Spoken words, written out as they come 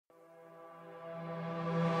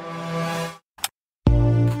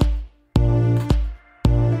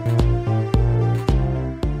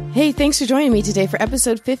Hey, thanks for joining me today for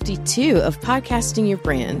episode 52 of Podcasting Your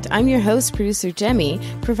Brand. I'm your host, producer Jaime,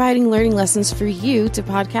 providing learning lessons for you to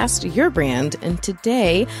podcast your brand. And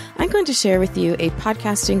today, I'm going to share with you a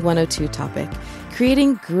Podcasting 102 topic,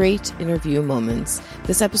 creating great interview moments.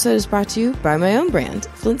 This episode is brought to you by my own brand,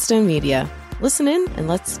 Flintstone Media. Listen in and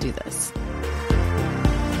let's do this.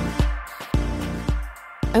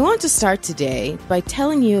 I want to start today by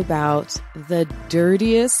telling you about the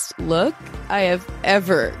dirtiest look I have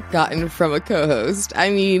ever gotten from a co-host.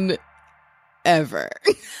 I mean, ever.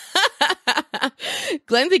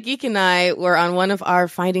 Glenn the Geek and I were on one of our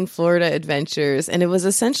Finding Florida adventures, and it was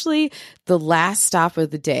essentially the last stop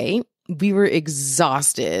of the day. We were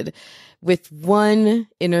exhausted with one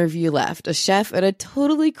interview left, a chef at a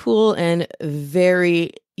totally cool and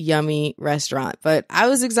very yummy restaurant. But I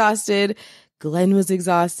was exhausted. Glenn was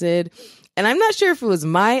exhausted, and I'm not sure if it was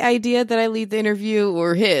my idea that I lead the interview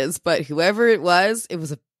or his, but whoever it was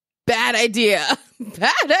a bad idea.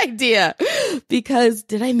 Bad idea. Because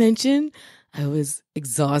did I mention I was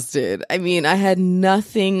exhausted? I mean, I had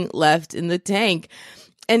nothing left in the tank.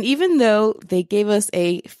 And even though they gave us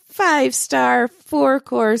a 5-star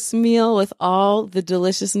 4-course meal with all the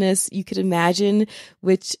deliciousness you could imagine,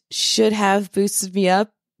 which should have boosted me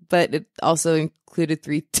up, but it also included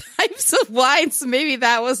 3 types of wine, so maybe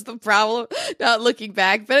that was the problem, not looking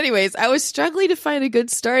back. But anyways, I was struggling to find a good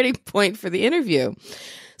starting point for the interview.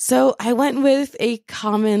 So I went with a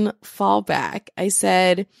common fallback. I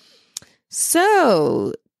said,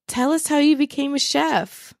 so tell us how you became a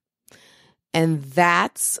chef. And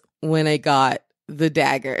that's when I got the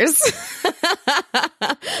daggers.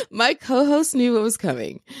 My co-host knew what was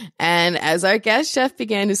coming. And as our guest chef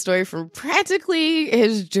began his story from practically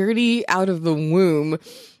his journey out of the womb,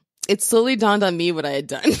 it slowly dawned on me what I had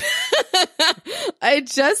done. I had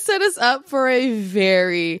just set us up for a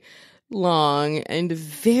very long and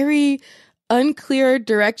very unclear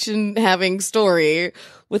direction having story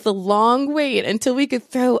with a long wait until we could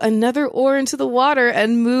throw another oar into the water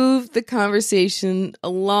and move the conversation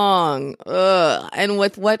along. And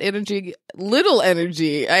with what energy, little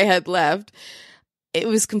energy I had left, it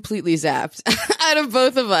was completely zapped out of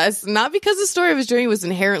both of us. Not because the story of his journey was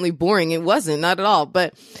inherently boring. It wasn't, not at all.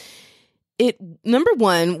 But it, number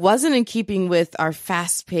one, wasn't in keeping with our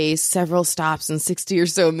fast-paced, several stops and 60 or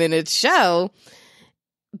so minutes show.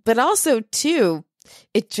 But also, two,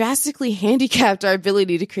 it drastically handicapped our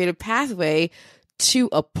ability to create a pathway to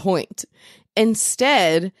a point.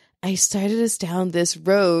 Instead, I started us down this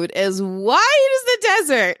road as wide as the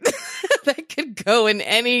desert that could go in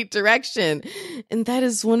any direction. And that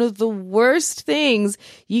is one of the worst things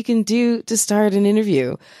you can do to start an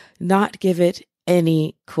interview, not give it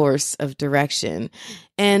any course of direction.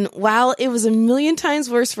 And while it was a million times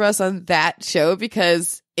worse for us on that show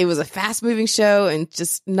because it was a fast-moving show and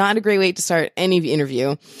just not a great way to start any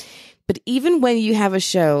interview, but even when you have a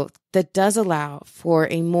show that does allow for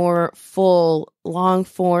a more full,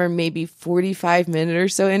 long-form, maybe 45-minute or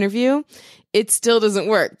so interview, it still doesn't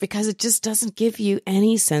work because it just doesn't give you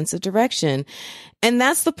any sense of direction. And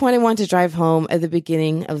that's the point I want to drive home at the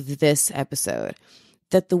beginning of this episode.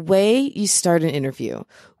 That the way you start an interview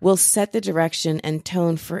will set the direction and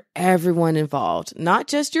tone for everyone involved, not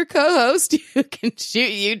just your co-host who can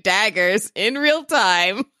shoot you daggers in real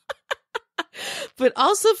time, but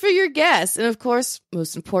also for your guests. And of course,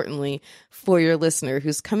 most importantly, for your listener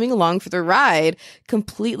who's coming along for the ride,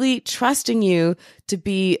 completely trusting you to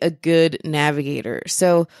be a good navigator.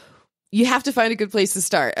 So you have to find a good place to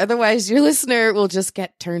start. Otherwise, your listener will just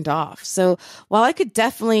get turned off. So while I could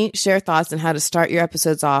definitely share thoughts on how to start your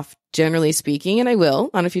episodes off, generally speaking, and I will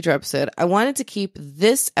on a future episode, I wanted to keep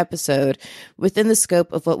this episode within the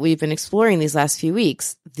scope of what we've been exploring these last few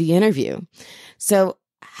weeks, the interview. So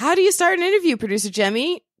how do you start an interview, producer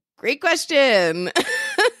Jaime? Great question.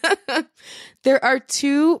 There are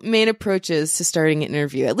 2 main approaches to starting an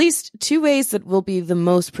interview, at least 2 ways that will be the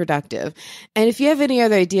most productive. And if you have any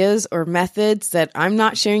other ideas or methods that I'm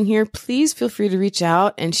not sharing here, please feel free to reach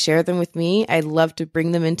out and share them with me. I'd love to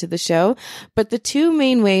bring them into the show. But the 2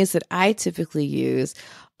 main ways that I typically use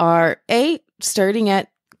are A, starting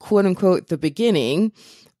at quote unquote the beginning,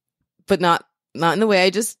 but not in the way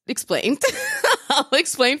I just explained. I'll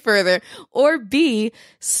explain further. Or B,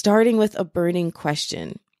 starting with a burning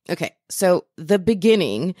question. Okay, so the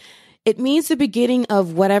beginning, it means the beginning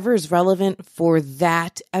of whatever is relevant for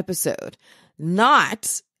that episode.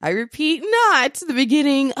 Not, I repeat, not the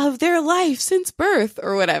beginning of their life since birth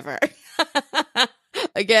or whatever.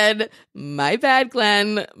 Again, my bad,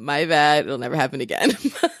 Glenn. My bad. It'll never happen again.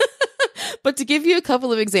 But to give you a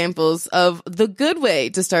couple of examples of the good way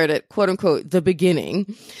to start at quote unquote the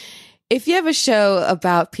beginning, If you have a show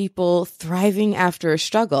about people thriving after a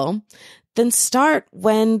struggle, then start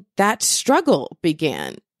when that struggle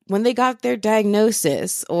began, when they got their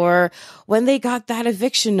diagnosis, or when they got that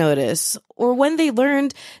eviction notice, or when they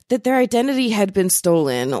learned that their identity had been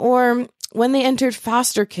stolen, or when they entered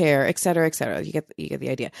foster care, et cetera, et cetera. You get the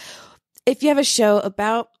idea. If you have a show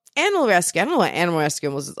about animal rescue, I don't know why animal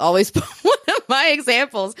rescue was always one of my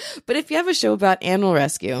examples, but if you have a show about animal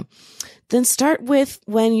rescue, then start with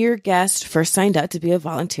when your guest first signed up to be a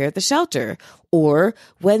volunteer at the shelter, or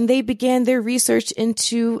when they began their research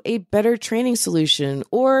into a better training solution,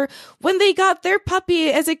 or when they got their puppy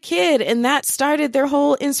as a kid and that started their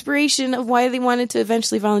whole inspiration of why they wanted to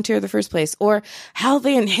eventually volunteer in the first place, or how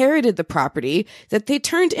they inherited the property that they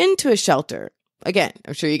turned into a shelter. Again,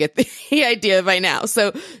 I'm sure you get the idea by now.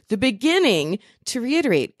 So the beginning, to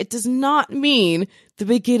reiterate, it does not mean the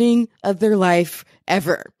beginning of their life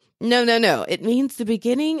ever. No. It means the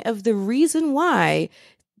beginning of the reason why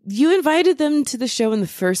you invited them to the show in the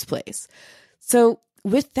first place. So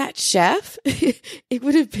with that chef, it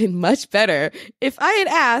would have been much better if I had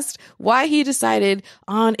asked why he decided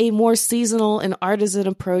on a more seasonal and artisan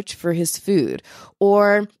approach for his food,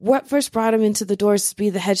 or what first brought him into the doors to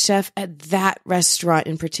be the head chef at that restaurant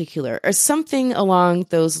in particular, or something along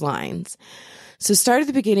those lines. So start at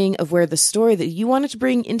the beginning of where the story that you wanted to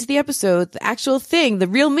bring into the episode, the actual thing, the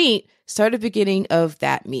real meat, start at the beginning of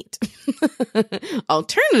that meat.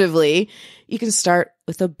 Alternatively, you can start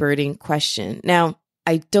with a burning question. Now,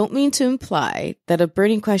 I don't mean to imply that a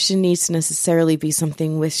burning question needs to necessarily be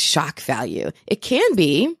something with shock value. It can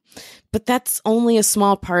be, but that's only a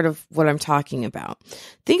small part of what I'm talking about.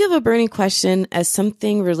 Think of a burning question as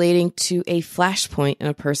something relating to a flashpoint in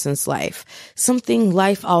a person's life, something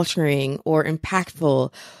life-altering or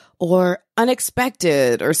impactful or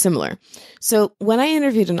unexpected or similar. So when I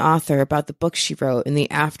interviewed an author about the book she wrote in the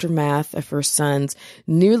aftermath of her son's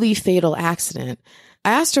nearly fatal accident,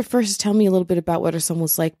 I asked her first to tell me a little bit about what her son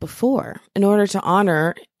was like before in order to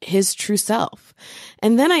honor his true self.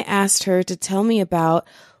 And then I asked her to tell me about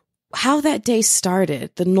how that day started,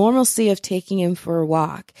 the normalcy of taking him for a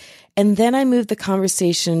walk. And then I moved the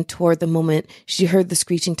conversation toward the moment she heard the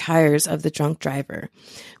screeching tires of the drunk driver.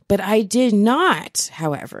 But I did not,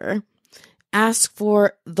 however, ask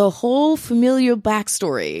for the whole familial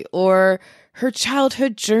backstory or her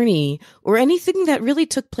childhood journey or anything that really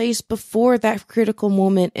took place before that critical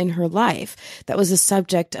moment in her life that was the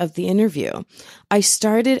subject of the interview. I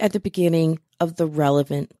started at the beginning of the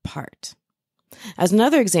relevant part. As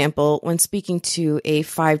another example, when speaking to a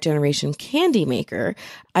 5-generation candy maker,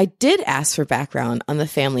 I did ask for background on the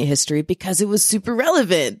family history because it was super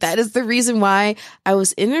relevant. That is the reason why I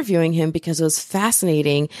was interviewing him, because it was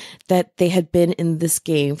fascinating that they had been in this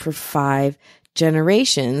game for 5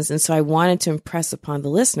 generations. And so I wanted to impress upon the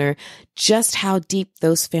listener just how deep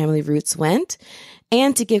those family roots went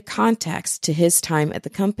and to give context to his time at the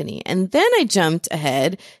company. And then I jumped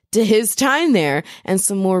ahead to his time there and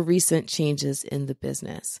some more recent changes in the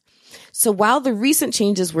business. So while the recent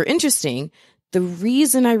changes were interesting, the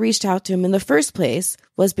reason I reached out to him in the first place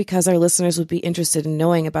was because our listeners would be interested in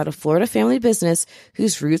knowing about a Florida family business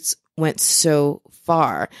whose roots went so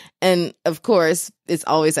far. And of course, it's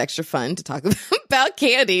always extra fun to talk about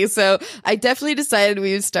candy. So I definitely decided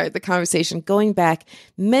we would start the conversation going back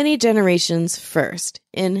many generations first,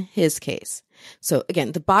 in his case. So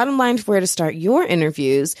again, the bottom line for where to start your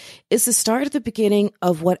interviews is to start at the beginning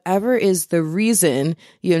of whatever is the reason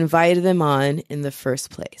you invited them on in the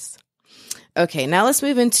first place. Okay, now let's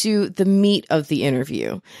move into the meat of the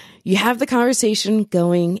interview. You have the conversation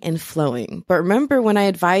going and flowing. But remember when I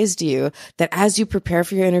advised you that as you prepare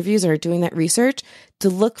for your interviews or are doing that research, to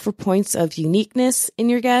look for points of uniqueness in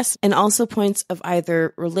your guests and also points of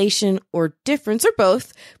either relation or difference or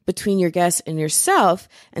both between your guest and yourself,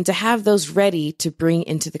 and to have those ready to bring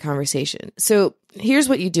into the conversation. So here's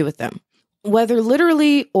what you do with them. Whether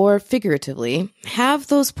literally or figuratively, have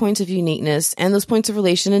those points of uniqueness and those points of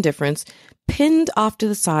relation and difference pinned off to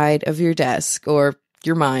the side of your desk or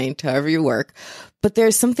your mind, however you work. But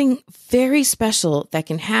there's something very special that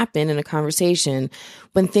can happen in a conversation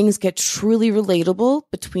when things get truly relatable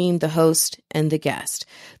between the host and the guest.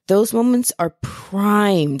 Those moments are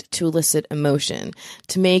primed to elicit emotion,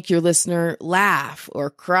 to make your listener laugh or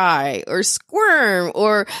cry or squirm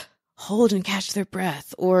or hold and catch their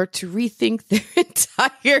breath, or to rethink their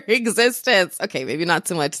entire existence. Okay, maybe not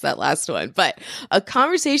so much that last one, but a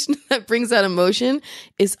conversation that brings out emotion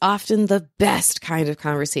is often the best kind of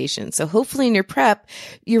conversation. So hopefully in your prep,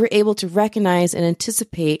 you were able to recognize and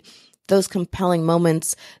anticipate those compelling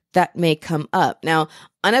moments that may come up. Now,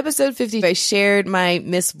 on episode 50, I shared my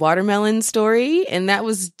Miss Watermelon story, and that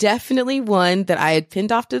was definitely one that I had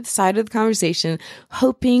pinned off to the side of the conversation,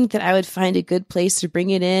 hoping that I would find a good place to bring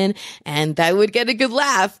it in and that I would get a good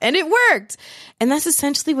laugh, and it worked. And that's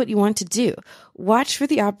essentially what you want to do. Watch for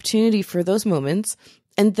the opportunity for those moments,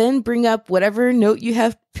 and then bring up whatever note you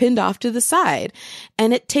have pinned off to the side.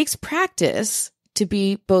 And it takes practice to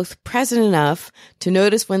be both present enough to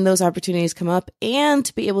notice when those opportunities come up and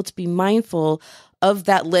to be able to be mindful of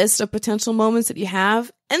that list of potential moments that you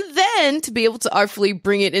have, and then to be able to artfully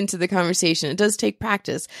bring it into the conversation. It does take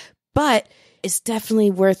practice, but it's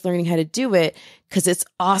definitely worth learning how to do it because it's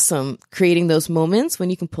awesome creating those moments when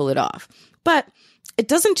you can pull it off. But it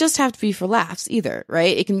doesn't just have to be for laughs either,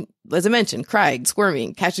 right? It can, as I mentioned, crying,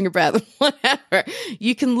 squirming, catching your breath, whatever.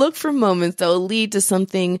 You can look for moments that will lead to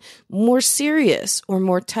something more serious or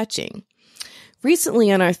more touching.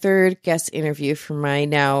 Recently, on our third guest interview for my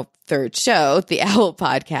now third show, the Owl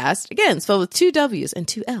Podcast, again, spelled with 2 W's and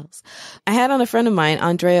 2 L's, I had on a friend of mine,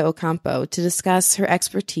 Andrea Ocampo, to discuss her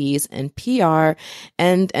expertise in PR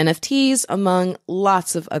and NFTs, among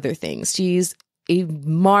lots of other things. She's a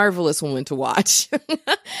marvelous woman to watch.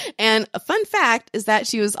 And a fun fact is that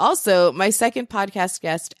she was also my second podcast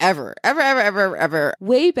guest ever,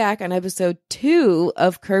 way back on episode 2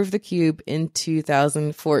 of Curve the Cube in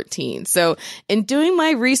 2014. So in doing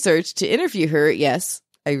my research to interview her, yes,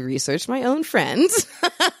 I researched my own friends.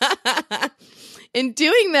 In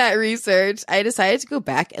doing that research, I decided to go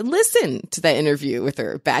back and listen to that interview with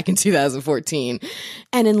her back in 2014.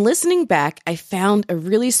 And in listening back, I found a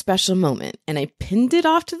really special moment and I pinned it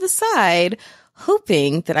off to the side,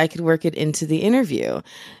 hoping that I could work it into the interview.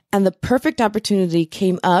 And the perfect opportunity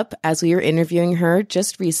came up as we were interviewing her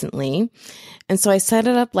just recently. And so I set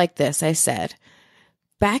it up like this. I said,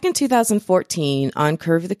 back in 2014 on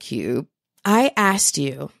Curve the Cube, I asked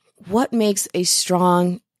you, what makes a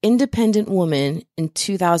strong, independent woman in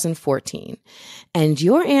 2014? And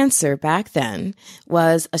your answer back then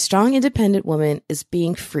was a strong, independent woman is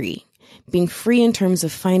being free in terms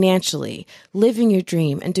of financially, living your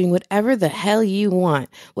dream and doing whatever the hell you want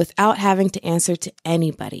without having to answer to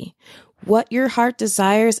anybody. What your heart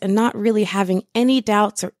desires and not really having any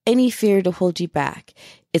doubts or any fear to hold you back.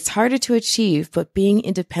 It's harder to achieve, but being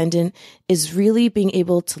independent is really being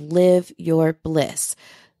able to live your bliss.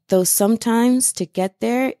 Though sometimes to get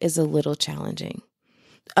there is a little challenging.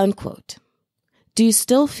 Unquote. Do you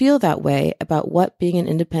still feel that way about what being an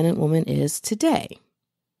independent woman is today?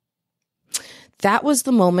 That was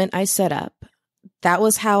the moment I set up. That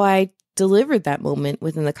was how I delivered that moment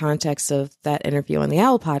within the context of that interview on the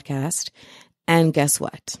Owl Podcast. And guess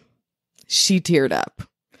what? She teared up.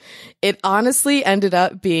 It honestly ended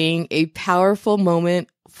up being a powerful moment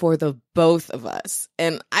for the both of us.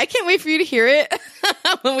 And I can't wait for you to hear it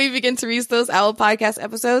when we begin to release those Owl Podcast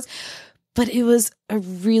episodes. But it was a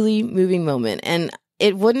really moving moment. And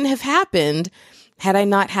it wouldn't have happened had I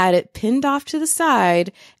not had it pinned off to the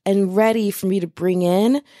side and ready for me to bring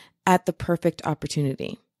in at the perfect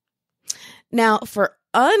opportunity. Now, for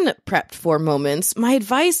unprepped for moments, my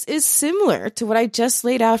advice is similar to what I just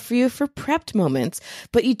laid out for you for prepped moments,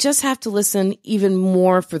 but you just have to listen even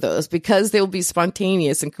more for those because they will be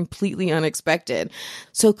spontaneous and completely unexpected.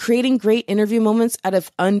 So creating great interview moments out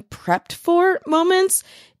of unprepped for moments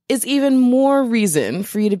is even more reason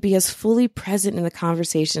for you to be as fully present in the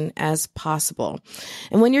conversation as possible.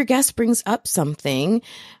 And when your guest brings up something,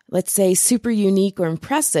 let's say super unique or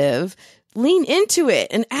impressive, lean into it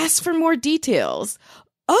and ask for more details.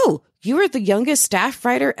 Oh, you were the youngest staff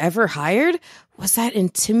writer ever hired? Was that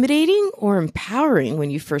intimidating or empowering when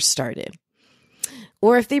you first started?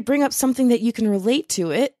 Or if they bring up something that you can relate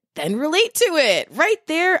to it, then relate to it right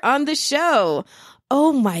there on the show.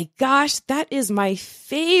 Oh my gosh, that is my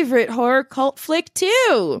favorite horror cult flick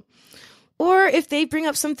too. Or if they bring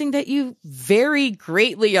up something that you vary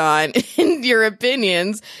greatly on in your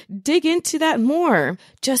opinions, dig into that more.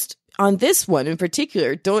 Just on this one in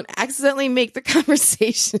particular, don't accidentally make the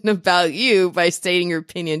conversation about you by stating your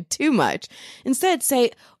opinion too much. Instead,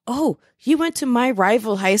 say, oh, you went to my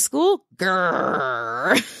rival high school?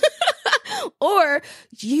 Grrr. Or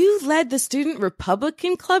you led the student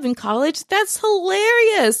Republican club in college? That's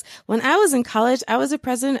hilarious. When I was in college, I was a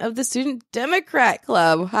president of the student Democrat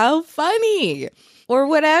club. How funny. Or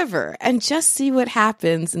whatever, and just see what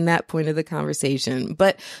happens in that point of the conversation.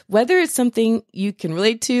 But whether it's something you can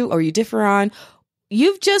relate to or you differ on,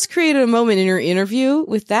 you've just created a moment in your interview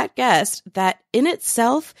with that guest that in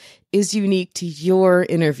itself is unique to your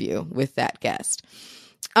interview with that guest.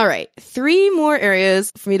 All right, 3 more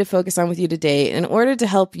areas for me to focus on with you today in order to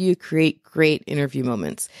help you create great interview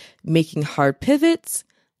moments: making hard pivots,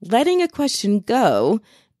 letting a question go,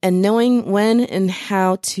 and knowing when and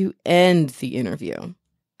how to end the interview.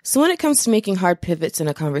 So when it comes to making hard pivots in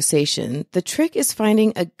a conversation, the trick is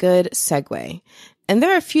finding a good segue. And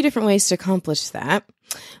there are a few different ways to accomplish that.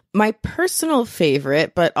 My personal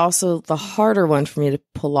favorite, but also the harder one for me to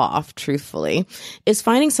pull off, truthfully, is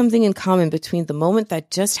finding something in common between the moment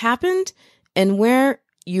that just happened and where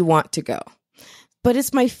you want to go. But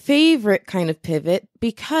it's my favorite kind of pivot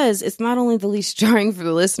because it's not only the least jarring for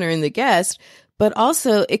the listener and the guest, but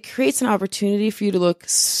also it creates an opportunity for you to look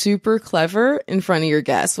super clever in front of your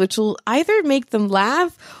guests, which will either make them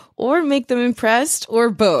laugh or make them impressed or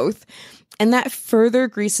both. And that further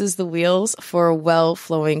greases the wheels for a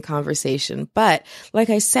well-flowing conversation. But like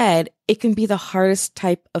I said, it can be the hardest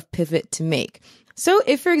type of pivot to make. So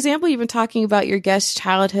if, for example, you've been talking about your guest's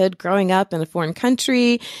childhood growing up in a foreign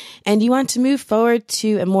country and you want to move forward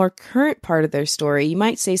to a more current part of their story, you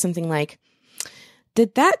might say something like,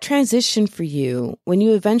 did that transition for you when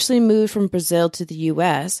you eventually moved from Brazil to the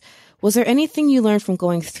US? Was there anything you learned from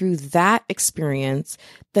going through that experience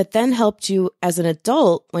that then helped you as an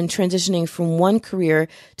adult when transitioning from one career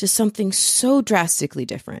to something so drastically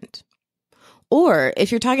different? Or if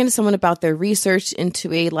you're talking to someone about their research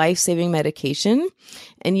into a life-saving medication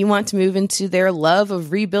and you want to move into their love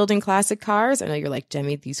of rebuilding classic cars, I know you're like,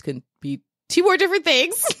 Jemmy, these could be 2 more different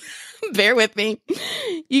things. Bear with me.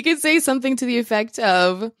 You could say something to the effect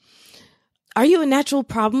of, are you a natural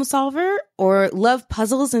problem solver or love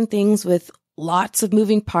puzzles and things with lots of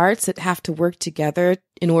moving parts that have to work together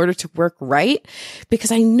in order to work right?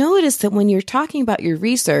 Because I noticed that when you're talking about your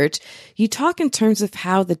research, you talk in terms of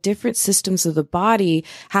how the different systems of the body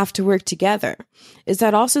have to work together. Is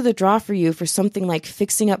that also the draw for you for something like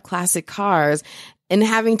fixing up classic cars and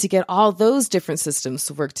having to get all those different systems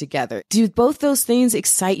to work together? Do both those things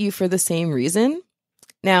excite you for the same reason?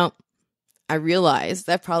 Now, I realize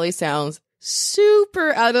that probably sounds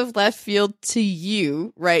super out of left field to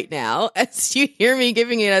you right now as you hear me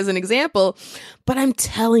giving it as an example. But I'm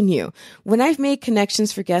telling you, when I've made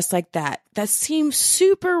connections for guests like that seems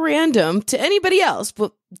super random to anybody else,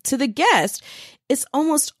 but to the guest, it's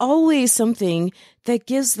almost always something that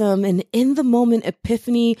gives them an in-the-moment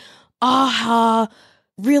epiphany, aha,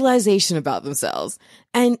 realization about themselves.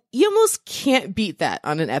 And you almost can't beat that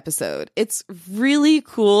on an episode. It's really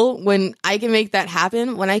cool when I can make that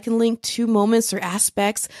happen, when I can link 2 moments or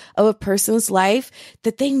aspects of a person's life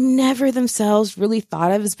that they never themselves really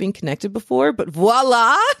thought of as being connected before, but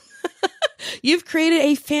voila! You've created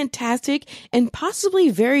a fantastic and possibly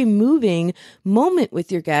very moving moment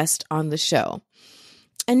with your guest on the show.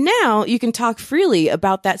 And now you can talk freely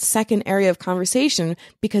about that second area of conversation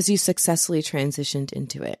because you successfully transitioned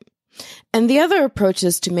into it. And the other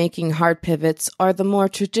approaches to making hard pivots are the more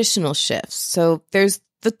traditional shifts. So there's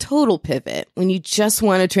the total pivot when you just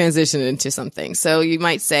want to transition into something. So you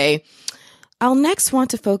might say, I'll next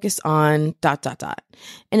want to focus on ...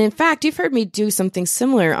 And in fact, you've heard me do something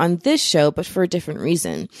similar on this show, but for a different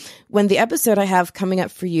reason. When the episode I have coming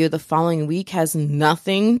up for you the following week has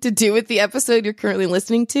nothing to do with the episode you're currently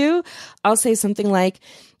listening to, I'll say something like,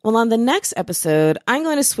 well, on the next episode, I'm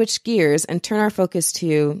going to switch gears and turn our focus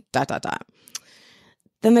to ...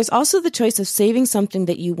 Then there's also the choice of saving something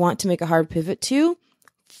that you want to make a hard pivot to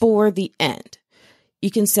for the end.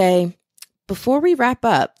 You can say, before we wrap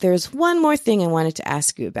up, there's one more thing I wanted to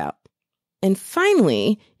ask you about. And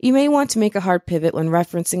finally, you may want to make a hard pivot when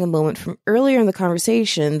referencing a moment from earlier in the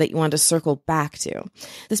conversation that you want to circle back to.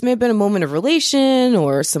 This may have been a moment of relation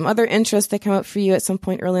or some other interest that came up for you at some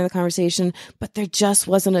point early in the conversation, but there just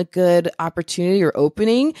wasn't a good opportunity or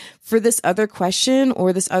opening for this other question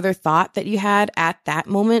or this other thought that you had at that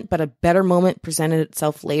moment, but a better moment presented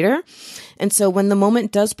itself later. And so when the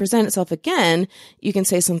moment does present itself again, you can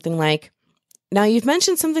say something like, now, you've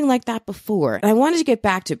mentioned something like that before, and I wanted to get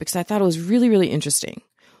back to it because I thought it was really, really interesting.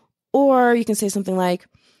 Or you can say something like,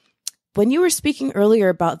 when you were speaking earlier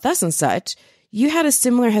about thus and such, you had a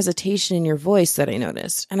similar hesitation in your voice that I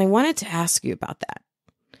noticed, and I wanted to ask you about that.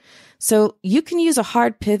 So you can use a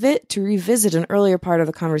hard pivot to revisit an earlier part of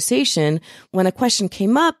the conversation when a question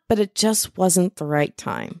came up, but it just wasn't the right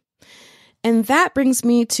time. And that brings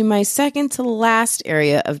me to my second to last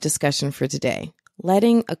area of discussion for today.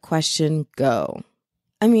 Letting a question go.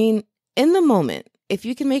 I mean, in the moment, if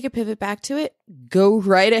you can make a pivot back to it, go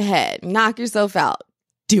right ahead. Knock yourself out.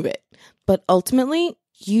 Do it. But ultimately,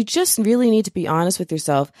 you just really need to be honest with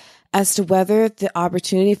yourself as to whether the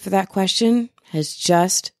opportunity for that question has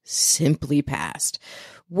just simply passed.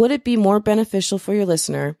 would it be more beneficial for your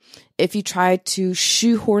listener if you tried to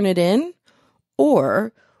shoehorn it in,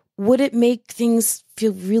 or would it make things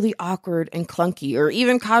feel really awkward and clunky, or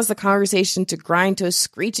even cause the conversation to grind to a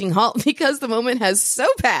screeching halt because the moment has so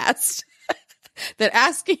passed that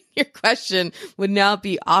asking your question would now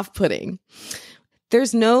be off-putting?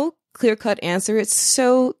 There's no clear-cut answer. It's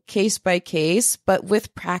so case by case, but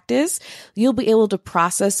with practice, you'll be able to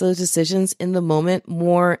process those decisions in the moment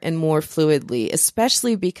more and more fluidly,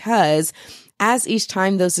 especially because as each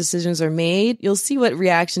time those decisions are made, you'll see what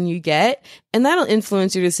reaction you get, and that'll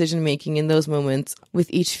influence your decision-making in those moments with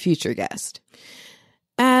each future guest.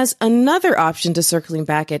 As another option to circling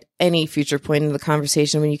back at any future point in the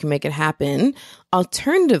conversation when you can make it happen,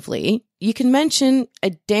 alternatively, you can mention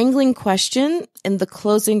a dangling question in the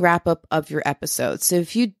closing wrap-up of your episode. So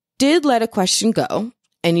if you did let a question go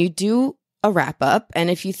and you do a wrap-up,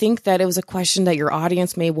 and if you think that it was a question that your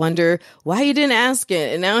audience may wonder why you didn't ask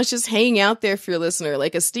it, and now it's just hanging out there for your listener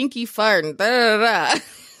like a stinky fart and da-da-da-da.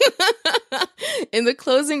 In the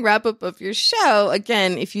closing wrap-up of your show,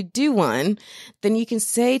 again, if you do one, then you can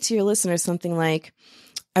say to your listener something like,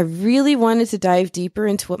 I really wanted to dive deeper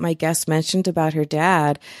into what my guest mentioned about her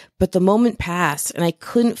dad, but the moment passed and I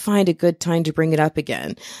couldn't find a good time to bring it up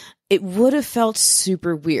again. It would have felt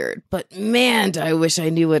super weird, but man, do I wish I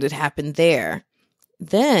knew what had happened there.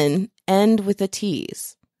 Then end with a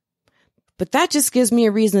tease. But that just gives me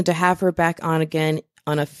a reason to have her back on again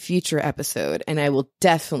on a future episode, and I will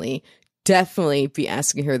definitely be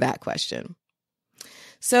asking her that question.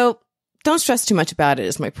 So don't stress too much about it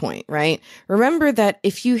is my point, right? Remember that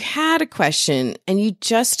if you had a question and you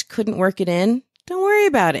just couldn't work it in, don't worry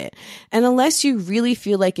about it. And unless you really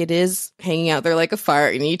feel like it is hanging out there like a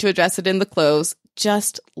fart, you need to address it in the close,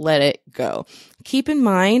 just let it go. Keep in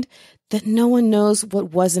mind that no one knows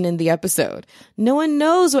what wasn't in the episode. No one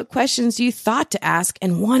knows what questions you thought to ask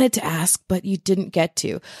and wanted to ask, but you didn't get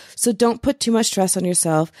to. So don't put too much stress on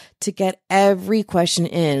yourself to get every question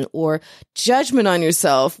in, or judgment on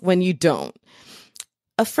yourself when you don't.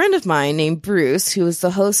 A friend of mine named Bruce, who is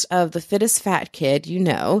the host of the Fittest Fat Kid,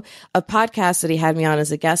 a podcast that he had me on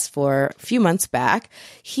as a guest for a few months back,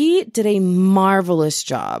 he did a marvelous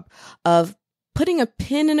job of putting a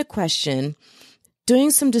pin in a question,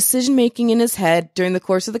 doing some decision-making in his head during the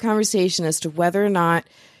course of the conversation as to whether or not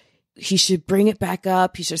he should bring it back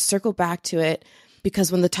up, he should circle back to it,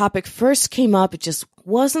 because when the topic first came up, it just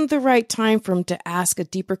wasn't the right time for him to ask a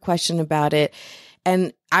deeper question about it.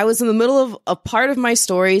 And I was in the middle of a part of my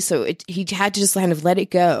story, so he had to just kind of let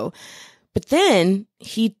it go. But then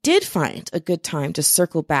he did find a good time to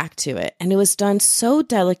circle back to it, and it was done so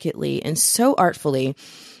delicately and so artfully.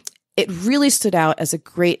 It really stood out as a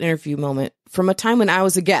great interview moment from a time when I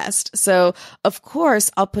was a guest. So, of course,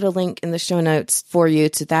 I'll put a link in the show notes for you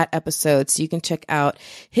to that episode so you can check out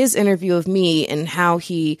his interview of me and how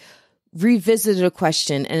he revisited a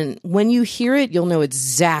question. And when you hear it, you'll know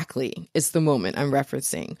exactly it's the moment I'm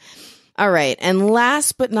referencing. All right. And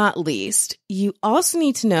last but not least, you also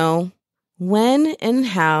need to know when and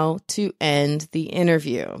how to end the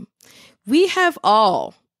interview. We have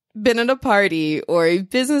all been at a party or a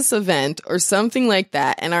business event or something like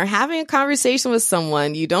that and are having a conversation with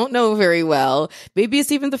someone you don't know very well. Maybe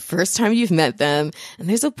it's even the first time you've met them, and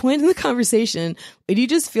there's a point in the conversation when you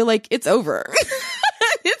just feel like it's over.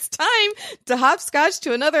 It's time to hopscotch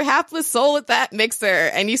to another hapless soul at that mixer,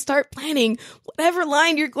 and you start planning whatever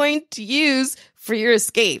line you're going to use for your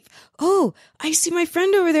escape. Oh, I see my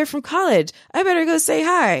friend over there from college. I better go say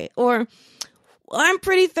hi. Or, well, I'm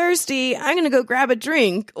pretty thirsty. I'm going to go grab a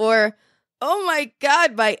drink. Or, oh my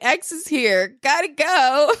God, my ex is here. Gotta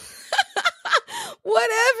go.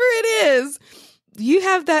 Whatever it is, you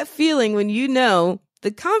have that feeling when you know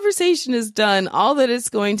the conversation is done, all that it's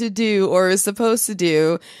going to do or is supposed to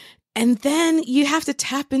do. And then you have to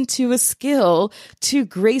tap into a skill to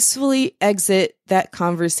gracefully exit that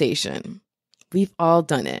conversation. We've all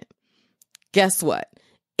done it. Guess what?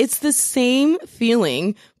 It's the same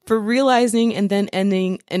feeling for realizing and then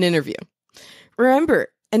ending an interview. Remember,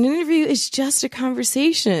 an interview is just a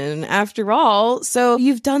conversation after all, so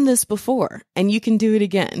you've done this before and you can do it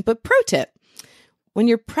again. But pro tip, when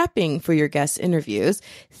you're prepping for your guest interviews,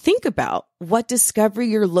 think about what discovery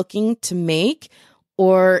you're looking to make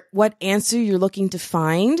or what answer you're looking to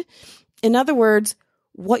find. In other words,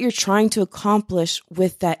 what you're trying to accomplish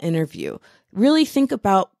with that interview. Really think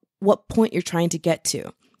about what point you're trying to get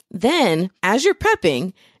to. Then, as you're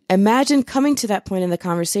prepping, imagine coming to that point in the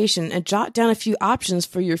conversation and jot down a few options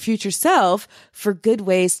for your future self for good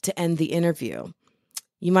ways to end the interview.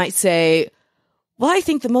 You might say, Well, I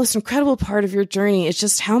think the most incredible part of your journey is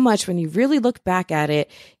just how much, when you really look back at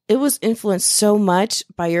it, it was influenced so much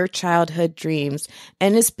by your childhood dreams.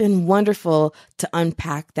 And it's been wonderful to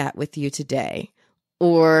unpack that with you today.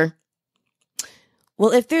 Or,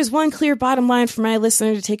 well, if there's one clear bottom line for my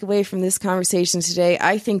listener to take away from this conversation today,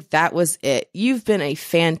 I think that was it. You've been a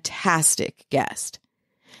fantastic guest.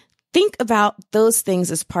 Think about those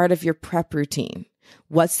things as part of your prep routine.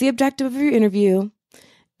 What's the objective of your interview?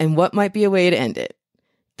 And what might be a way to end it?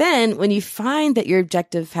 Then, when you find that your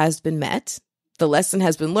objective has been met, the lesson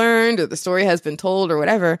has been learned, or the story has been told, or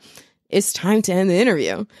whatever, it's time to end the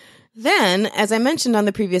interview. Then, as I mentioned on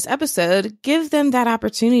the previous episode, give them that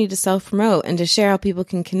opportunity to self-promote and to share how people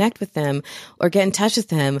can connect with them, or get in touch with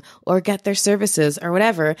them, or get their services, or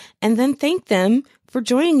whatever, and then thank them for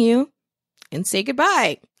joining you and say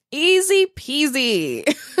goodbye. Easy peasy.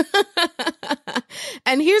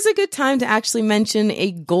 And here's a good time to actually mention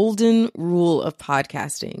a golden rule of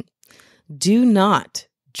podcasting. Do not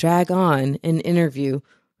drag on an interview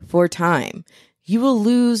for time. You will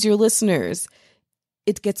lose your listeners.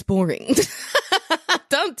 It gets boring.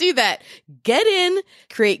 Don't do that. Get in,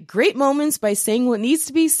 create great moments by saying what needs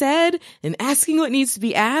to be said and asking what needs to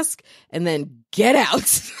be asked, and then get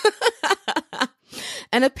out.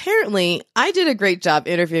 And apparently, I did a great job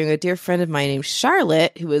interviewing a dear friend of mine named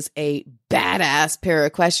Charlotte, who was a badass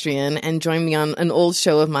paraequestrian and joined me on an old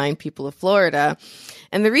show of mine, People of Florida.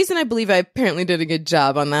 And the reason I believe I apparently did a good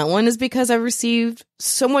job on that one is because I received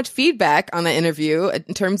so much feedback on that interview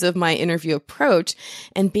in terms of my interview approach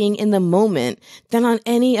and being in the moment than on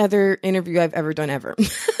any other interview I've ever done ever.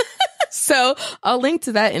 So I'll link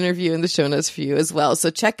to that interview in the show notes for you as well. So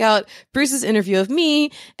check out Bruce's interview of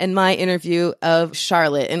me and my interview of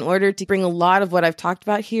Charlotte in order to bring a lot of what I've talked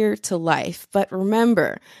about here to life. But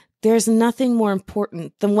remember, there's nothing more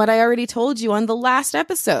important than what I already told you on the last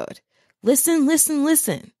episode. Listen, listen,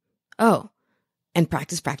 listen. Oh, and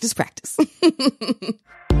practice, practice, practice.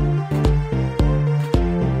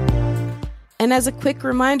 And as a quick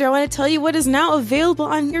reminder, I want to tell you what is now available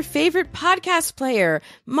on your favorite podcast player.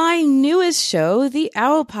 My newest show, The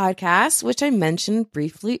Owl Podcast, which I mentioned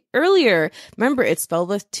briefly earlier. Remember, it's spelled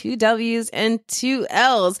with 2 W's and 2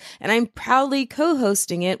 L's. And I'm proudly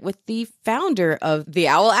co-hosting it with the founder of the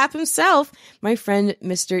Owl app himself, my friend,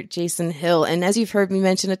 Mr. Jason Hill. And as you've heard me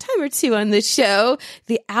mention a time or two on this show,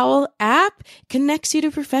 the Owl app connects you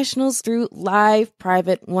to professionals through live,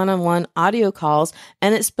 private, one-on-one audio calls.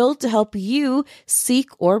 And it's built to help you seek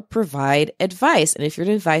or provide advice. And if you're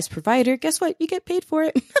an advice provider, guess what? You get paid for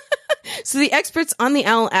it. So the experts on the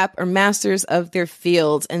Owl app are masters of their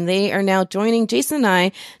fields, and they are now joining Jason and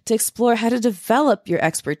I to explore how to develop your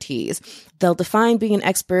expertise. They'll define being an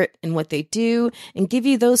expert in what they do and give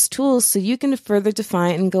you those tools so you can further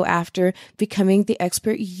define and go after becoming the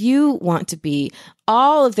expert you want to be.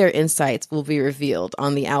 All of their insights will be revealed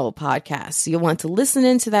on the Owl podcast. So you'll want to listen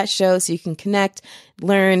into that show so you can connect,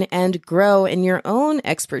 learn, and grow in your own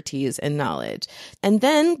expertise and knowledge. And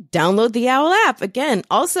then download the Owl app, again,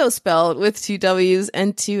 also spelled with 2 W's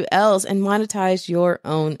and 2 L's, and monetize your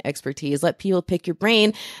own expertise. Let people pick your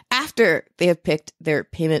brain after they have picked their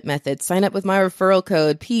payment method. Sign up with my referral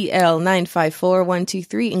code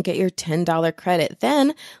PL954123 and get your $10 credit.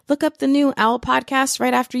 Then look up the new Owl podcast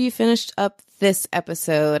right after you finished up this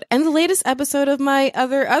episode. And the latest episode of my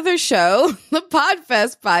other show, the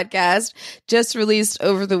Podfest podcast, just released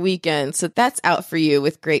over the weekend. So that's out for you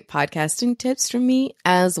with great podcasting tips from me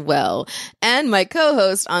as well. And my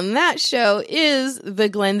co-host on that show is the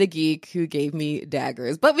Glenn the Geek who gave me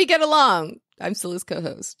daggers. But we get along. I'm still his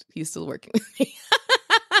co-host. He's still working with me.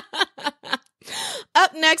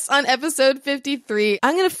 Up next on episode 53,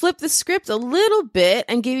 I'm going to flip the script a little bit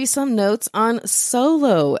and give you some notes on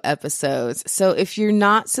solo episodes. So if you're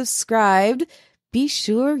not subscribed, be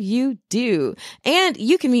sure you do. And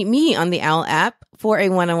you can meet me on the Owl app for a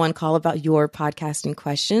one-on-one call about your podcasting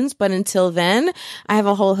questions. But until then, I have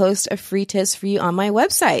a whole host of free tips for you on my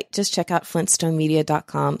website. Just check out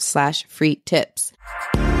flintstonemedia.com/free tips.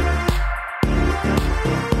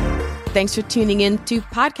 Thanks for tuning in to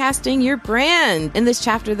Podcasting Your Brand. In this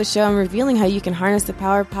chapter of the show, I'm revealing how you can harness the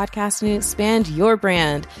power of podcasting and expand your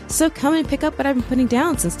brand. So come and pick up what I've been putting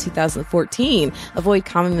down since 2014. Avoid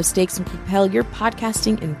common mistakes and propel your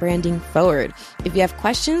podcasting and branding forward. If you have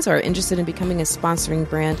questions or are interested in becoming a sponsoring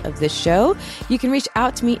brand of this show, you can reach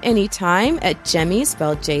out to me anytime at Jaime,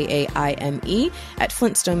 spelled Jaime, at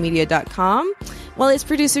flintstonemedia.com. Well, it's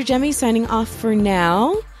producer Jaime signing off for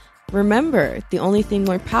now. Remember, the only thing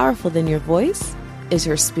more powerful than your voice is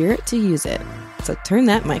your spirit to use it. So turn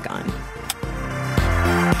that mic on.